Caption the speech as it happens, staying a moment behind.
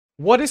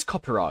What is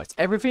copyright?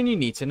 Everything you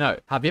need to know.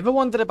 Have you ever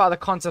wondered about the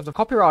concept of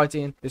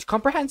copywriting? This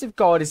comprehensive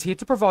guide is here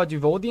to provide you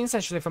with all the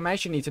essential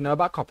information you need to know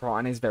about copyright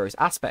and its various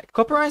aspects.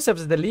 Copyright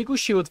serves as the legal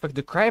shield for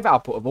the creative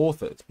output of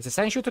authors. It's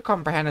essential to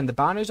comprehend the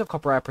boundaries of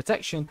copyright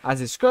protection as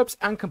it scopes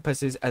and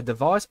encompasses a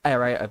diverse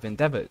array of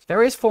endeavors.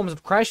 Various forms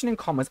of creation in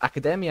commerce,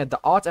 academia,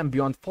 the arts and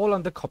beyond fall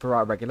under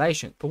copyright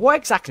regulation. But what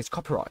exactly is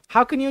copyright?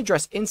 How can you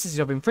address instances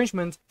of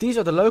infringement? These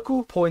are the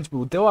local points we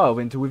will delve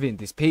into within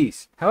this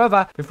piece.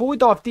 However, before we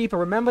dive deeper,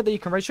 remember that you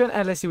can register an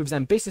LLC with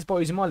Zen Business by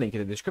using my link in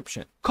the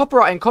description.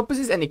 Copyright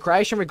encompasses any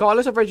creation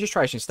regardless of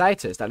registration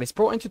status that is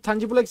brought into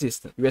tangible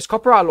existence. US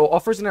copyright law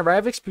offers an array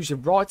of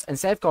exclusive rights and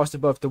safeguards to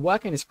both the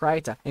work and its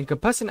creator,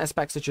 encompassing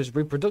aspects such as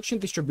reproduction,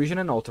 distribution,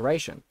 and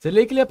alteration. To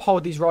legally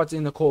uphold these rights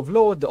in the court of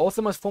law, the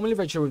author must formally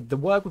register with the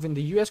work within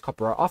the US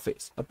Copyright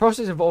Office, a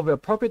process involving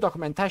appropriate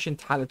documentation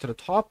tailored to the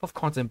type of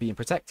content being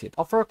protected,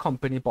 often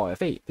accompanied by a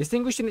fee.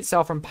 Distinguishing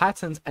itself from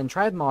patents and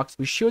trademarks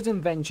with shields,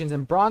 inventions,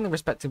 and branding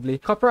respectively,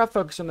 copyright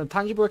focuses on the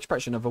tangible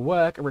expression of a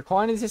work,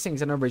 requiring these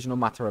things an original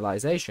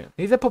materialization.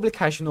 Neither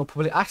publication nor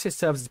public access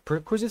serves as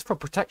prerequisites for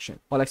protection.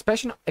 While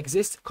expression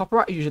exists,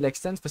 copyright usually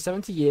extends for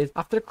 70 years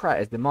after the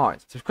creator's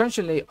demise.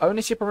 Subsequently,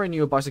 ownership are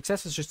renewed by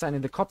successors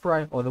sustaining the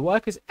copyright or the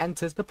work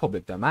enters the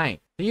public domain.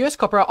 The US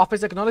Copyright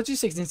Office acknowledges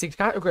 66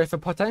 categories for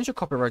potential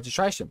copyright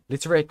registration: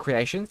 literary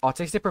creations,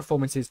 artistic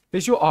performances,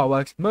 visual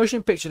artworks,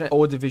 motion picture and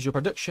audiovisual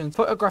productions,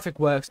 photographic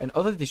works, and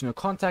other additional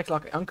content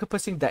like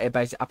encompassing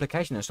database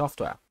application and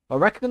software. While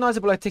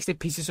recognizable artistic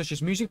pieces such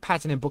as music,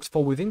 painting, and books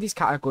fall within these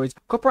categories,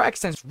 copyright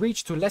extends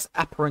reach to less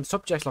apparent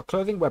subjects like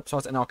clothing,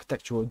 websites, and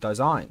architectural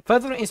design.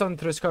 Further insight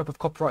into the scope of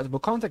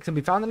copyrightable content can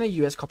be found in the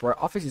US Copyright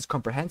Office's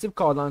comprehensive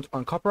guidelines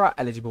on copyright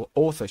eligible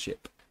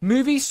authorship.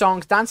 Movies,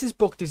 songs, dances,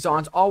 book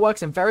designs,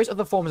 artworks, and various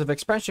other forms of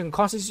expression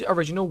constitute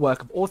original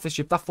work of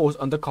authorship that falls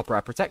under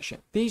copyright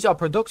protection. These are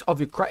products of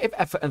your creative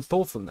effort and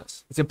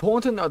thoughtfulness. It's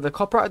important to note that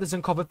copyright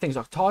doesn't cover things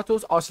like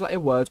titles, isolated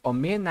words, or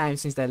mere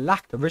names, since they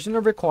lack the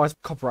original requires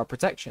copyright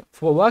protection.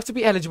 For a work to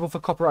be eligible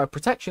for copyright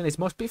protection, it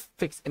must be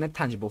fixed in a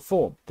tangible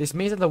form. This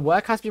means that the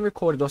work has been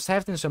recorded or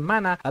saved in some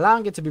manner,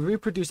 allowing it to be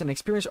reproduced and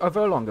experienced over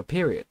a longer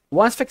period.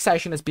 Once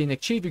fixation has been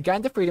achieved, you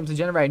gain the freedom to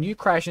generate new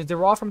creations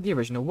derived from the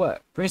original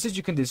work. For instance,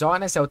 you can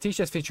design and sell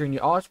t-shirts featuring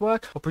your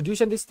artwork, or produce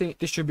and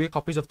distribute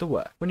copies of the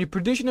work. When you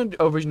produce an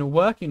original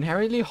work, you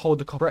inherently hold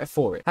the copyright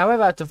for it.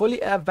 However, to fully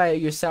avail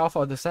yourself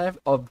of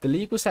the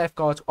legal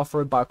safeguards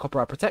offered by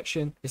copyright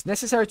protection, it's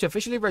necessary to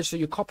officially register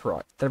your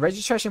copyright. The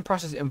registration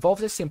process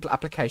involves a simple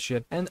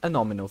application and a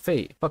nominal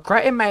fee. But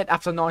created made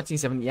after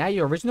 1978,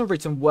 your original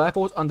written work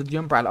falls under the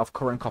umbrella of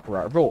current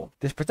copyright law.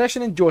 This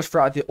protection endures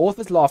throughout the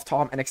author's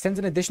lifetime and extends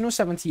an additional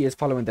 70 years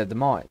following their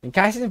demise. In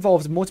cases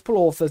involves multiple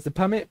authors, the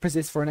permit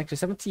persists for an extra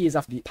 70 years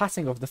after the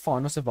passing of the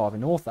final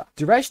surviving author.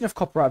 Duration of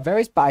copyright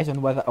varies based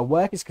on whether a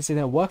work is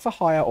considered a work for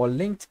hire or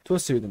linked to a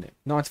pseudonym.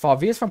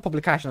 95 years from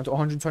publication to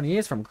 120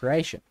 years from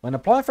creation. When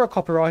applying for a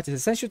copyright, it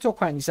is essential to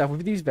acquaint yourself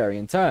with these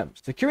varying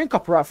terms. Securing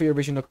copyright for your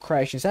original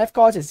creation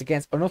safeguards is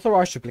against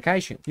unauthorized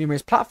duplication.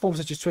 Numerous platforms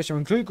such as Twitter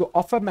and Google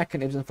offer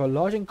mechanisms for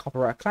lodging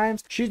copyright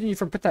claims, shielding you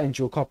from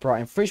potential copyright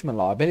infringement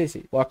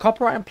liability. While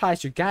copyright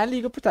implies you gain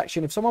legal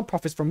protection if someone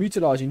profits from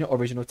utilizing your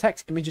original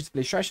text, images,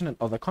 illustration, and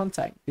other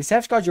content. This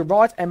safeguards your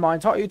rights and might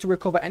entitle you to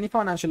recover any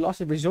financial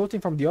losses resulting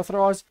from the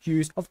authorized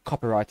use of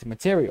copyrighted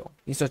material.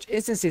 In such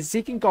instances,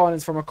 seeking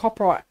guidance from a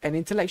copyright and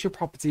intellectual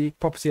property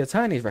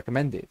attorney is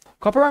recommended.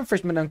 Copyright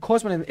infringement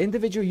occurs when an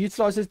individual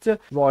utilizes the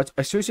rights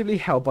exclusively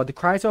held by the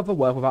creator of a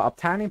work without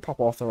obtaining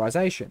proper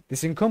authorization.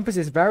 This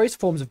encompasses various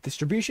forms of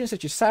distribution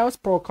such as sales,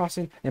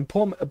 broadcasting, and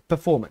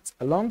performance,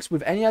 along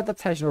with any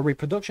adaptation or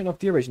reproduction of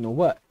the original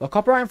work. While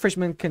copyright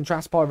infringement can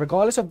transpire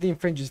regardless of the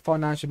infringer's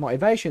financial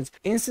motivations,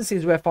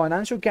 instances where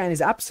financial gain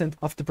is absent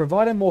often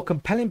provide a more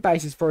compelling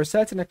basis for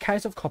asserting a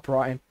case of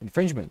copyright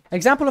infringement.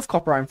 Example of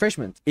copyright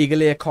infringement: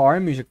 illegally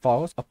acquiring music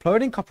files,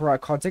 uploading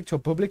copyright content to a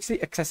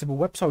publicly accessible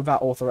website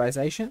without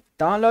authorization,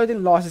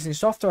 downloading licensing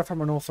software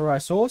from an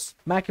authorized source,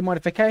 making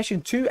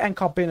modification to and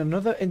copying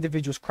another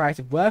individual's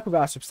creative work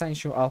without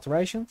substantial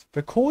alterations,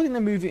 recording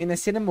a movie in a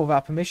cinema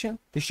without permission,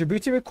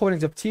 distributing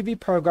recordings of TV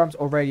programs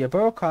or radio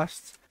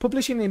broadcasts,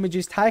 publishing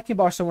images taken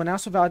by someone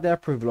else without their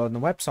approval on the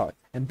website,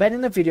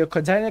 embedding a video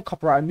containing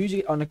copyrighted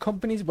music on a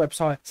company's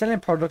website,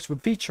 selling products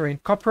with featuring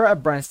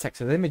copyrighted brands,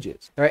 text, and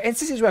images. There are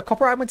instances where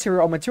copyrighted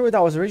material or material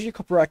that was originally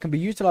copyrighted can be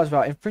utilized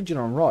without infringing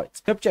on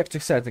rights, subject to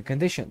certain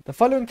conditions. The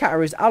following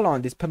categories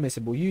outlined as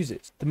permissible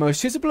uses. The most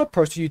suitable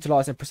approach to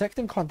utilizing and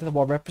protecting content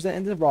while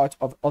representing the rights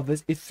of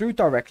others is through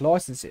direct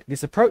licensing.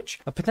 This approach,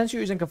 a potential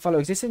user can follow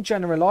existing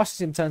general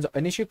licensing terms of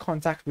initial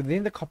contact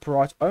within the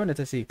copyright owner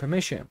to seek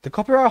permission. The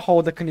copyright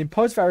holder can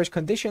impose various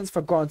conditions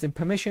for granting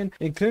permission,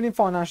 including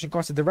financial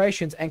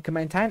considerations, and can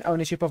maintain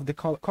ownership of the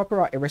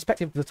copyright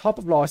irrespective of the type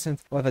of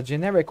license, whether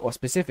generic or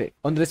specific.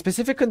 Under the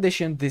specific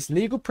condition, this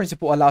legal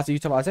principle allows the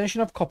utilization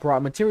of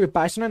copyright material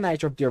based on the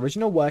nature of the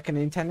original work and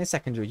intended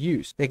secondary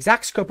use. The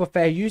exact scope of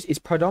fair use is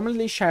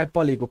predominantly shaped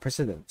by legal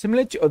precedent.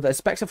 Similar to other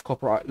aspects of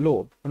copyright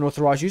law,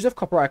 unauthorized use of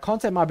copyright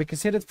content might be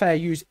considered fair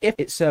use if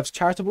it serves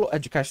charitable or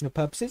educational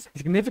purposes, it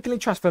significantly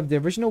transforms the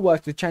original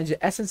work to change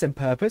the essence and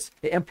purpose,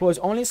 it employs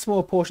only a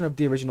small portion of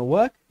the original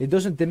work, it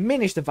doesn't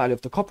diminish the value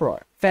of the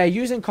copyright. Fair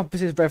use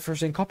encompasses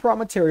referencing copyright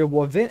material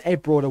within a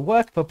broader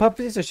work for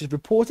purposes such as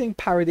reporting,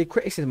 parody,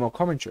 criticism, or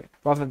commentary.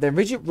 Rather than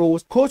rigid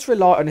rules, courts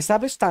rely on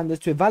established standards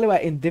to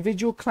evaluate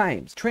individual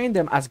claims, treating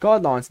them as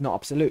guidelines, not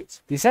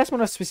absolutes. The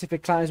assessment of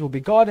specific claims will be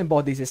guided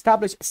by these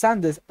established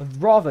standards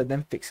rather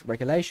than fixed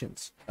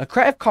regulations. A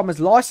Creative Commons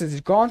license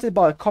is granted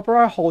by a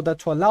copyright holder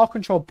to allow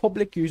controlled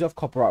public use of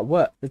copyright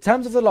work. The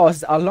terms of the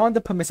license outline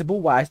the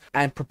permissible ways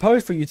and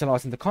proposed for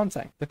utilizing the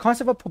content. The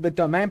concept of public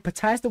domain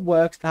pertains to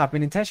works that have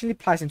been intentionally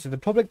placed into the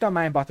public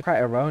domain by the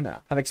creator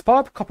owner, have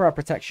expired copyright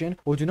protection,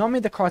 or do not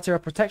meet the criteria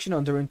of protection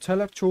under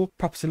intellectual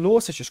property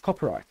laws such as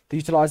copyright. The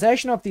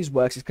utilization of these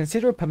works is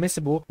considered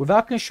permissible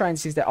without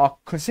constraints since they are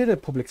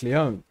considered publicly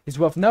owned. It's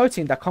worth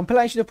noting that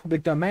compilation of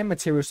public domain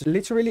materials,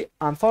 literally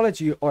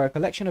anthology or a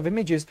collection of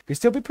images, can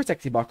still be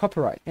protected by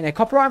copyright. In a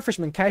copyright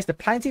infringement case, the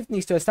plaintiff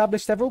needs to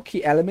establish several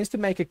key elements to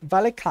make a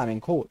valid claim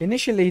in court.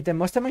 Initially, they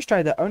must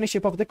demonstrate their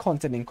ownership of the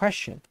content in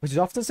question, which is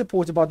often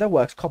supported by their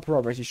work's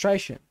copyright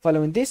registration.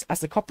 Following this, as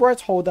the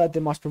copyright holder, they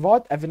must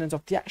provide evidence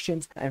of the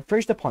actions that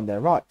infringed upon their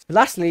rights.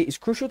 Lastly, it's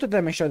crucial to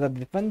demonstrate that the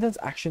defendant's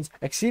actions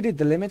exceeded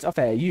the limits of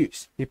fair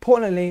use.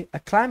 Importantly, a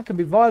claim can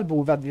be viable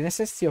without the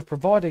necessity of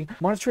providing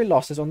monetary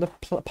losses on the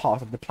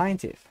part of the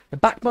plaintiff. The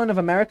backbone of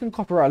American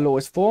copyright law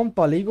is formed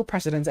by legal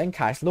precedents and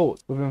case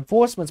laws, with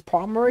enforcement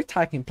primarily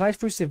taking place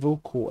through civil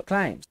court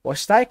claims. While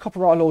state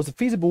copyright laws are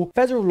feasible,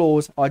 federal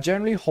laws are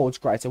generally holds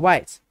greater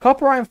weight.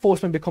 Copyright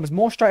enforcement becomes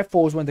more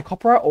straightforward when the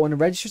copyright owner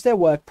registers their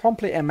work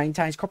promptly and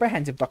maintains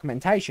comprehensive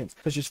documentation,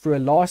 such as through a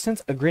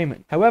license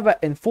agreement. However,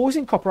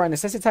 enforcing copyright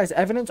necessitates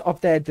evidence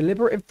of their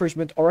deliberate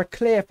infringement or a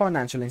clear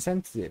financial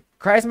incentive.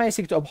 Creators may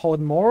seek to uphold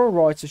moral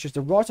rights such as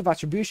the right of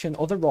attribution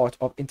or the right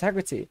of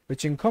integrity,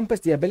 which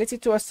encompass the ability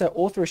to assert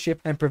authorship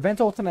and prevent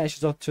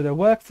alterations to their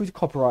work through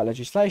copyright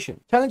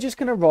legislation. Challenges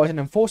can arise in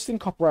enforcing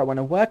copyright when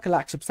a work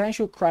lacks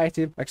substantial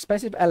creative or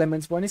expressive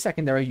elements, when its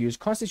secondary use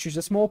constitutes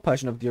a small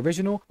portion of the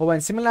original, or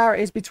when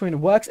similarities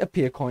between works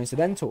appear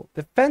coincidental.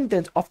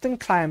 Defendants often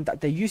claim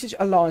that their usage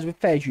aligns with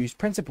fair use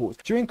principles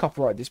during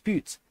copyright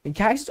disputes. In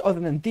cases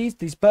other than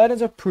these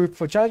burdens of proof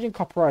for challenging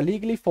copyright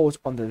legally falls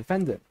on the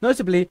defendant.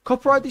 Notably,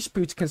 copyright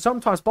disputes can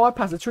sometimes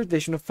bypass the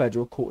traditional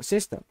federal court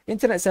system.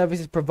 Internet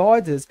services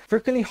providers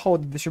frequently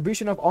hold the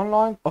distribution of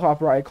online or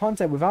copyrighted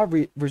content without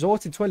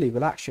resorting to a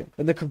legal action.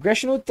 In the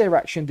congressional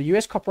direction, the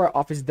U.S. Copyright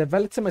Office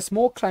developed a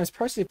small claims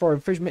process for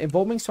infringement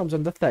involving sums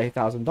under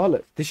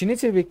 $30,000. This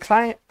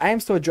initiative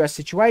aims to address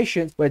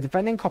situations where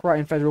defending copyright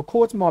in federal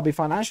courts might be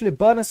financially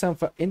burdensome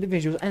for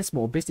individuals and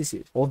small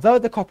businesses. Although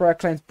the Copyright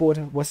Claims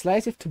Board was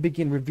slated to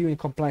begin reviewing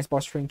complaints by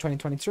spring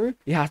 2022,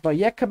 it has not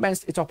yet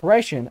commenced its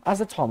operation as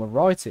the time of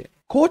writing.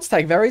 Courts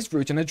take various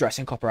routes in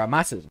addressing copyright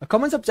matters. A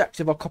common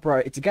objective of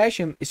copyright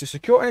litigation is to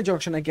secure an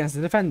injunction against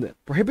the defendant,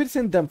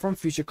 prohibiting them from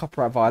future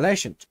copyright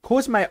violations.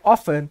 Courts may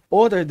often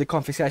order the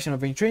confiscation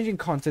of infringing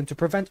content to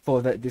prevent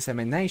further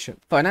dissemination.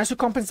 Financial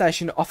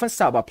compensation is often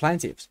sought by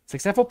plaintiffs.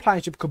 Successful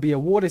plaintiff could be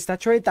awarded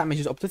statutory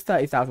damages up to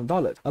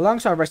 $30,000,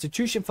 alongside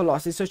restitution for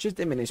losses such as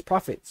diminished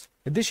profits.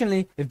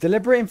 Additionally, if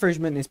deliberate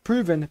infringement is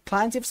proven,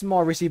 plaintiffs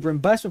might receive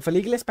reimbursement for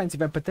legal expenses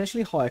and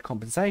potentially higher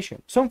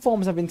compensation. Some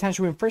forms of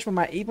intentional infringement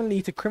might even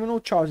lead to criminal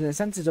charges and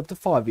sentences up to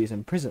 5 years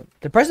in prison.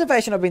 The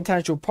preservation of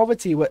intellectual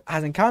property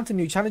has encountered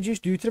new challenges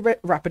due to the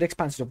rapid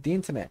expansion of the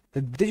internet.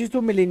 The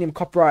Digital Millennium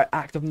Copyright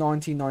Act of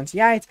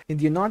 1998 in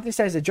the United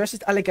States addresses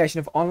the allegation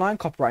of online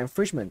copyright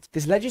infringement.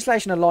 This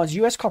legislation aligns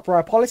U.S.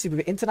 copyright policy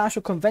with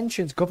international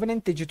conventions governing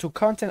digital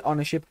content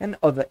ownership and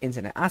other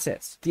internet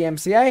assets. The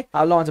DMCA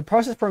outlines a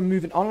process for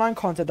removing online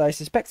content that is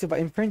suspected of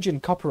infringing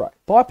copyright,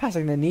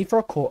 bypassing the need for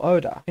a court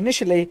order.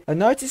 Initially, a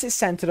notice is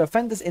sent to the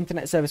offender's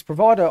internet service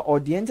provider or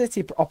the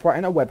entity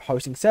operating a web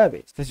hosting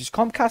service, such as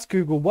Comcast,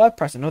 Google,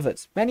 WordPress, and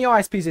others. Many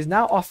ISPs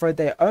now offer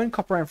their own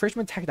copyright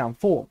infringement takedown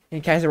form.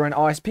 In case where an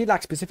ISP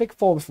lacks specific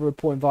forms for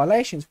reporting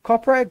violations,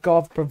 Copyright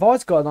Gov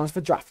provides guidelines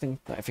for drafting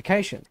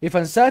notifications. If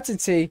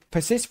uncertainty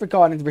persists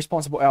regarding the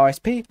responsible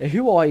ISP, a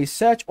WHOIS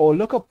search or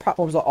look up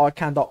platforms like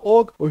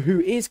ICANN.org or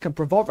WHOIS can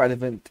provide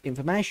relevant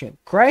information.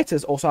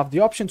 Creators also have the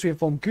option to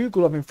inform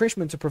Google of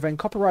infringement to prevent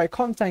copyright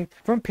content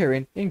from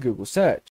appearing in Google search.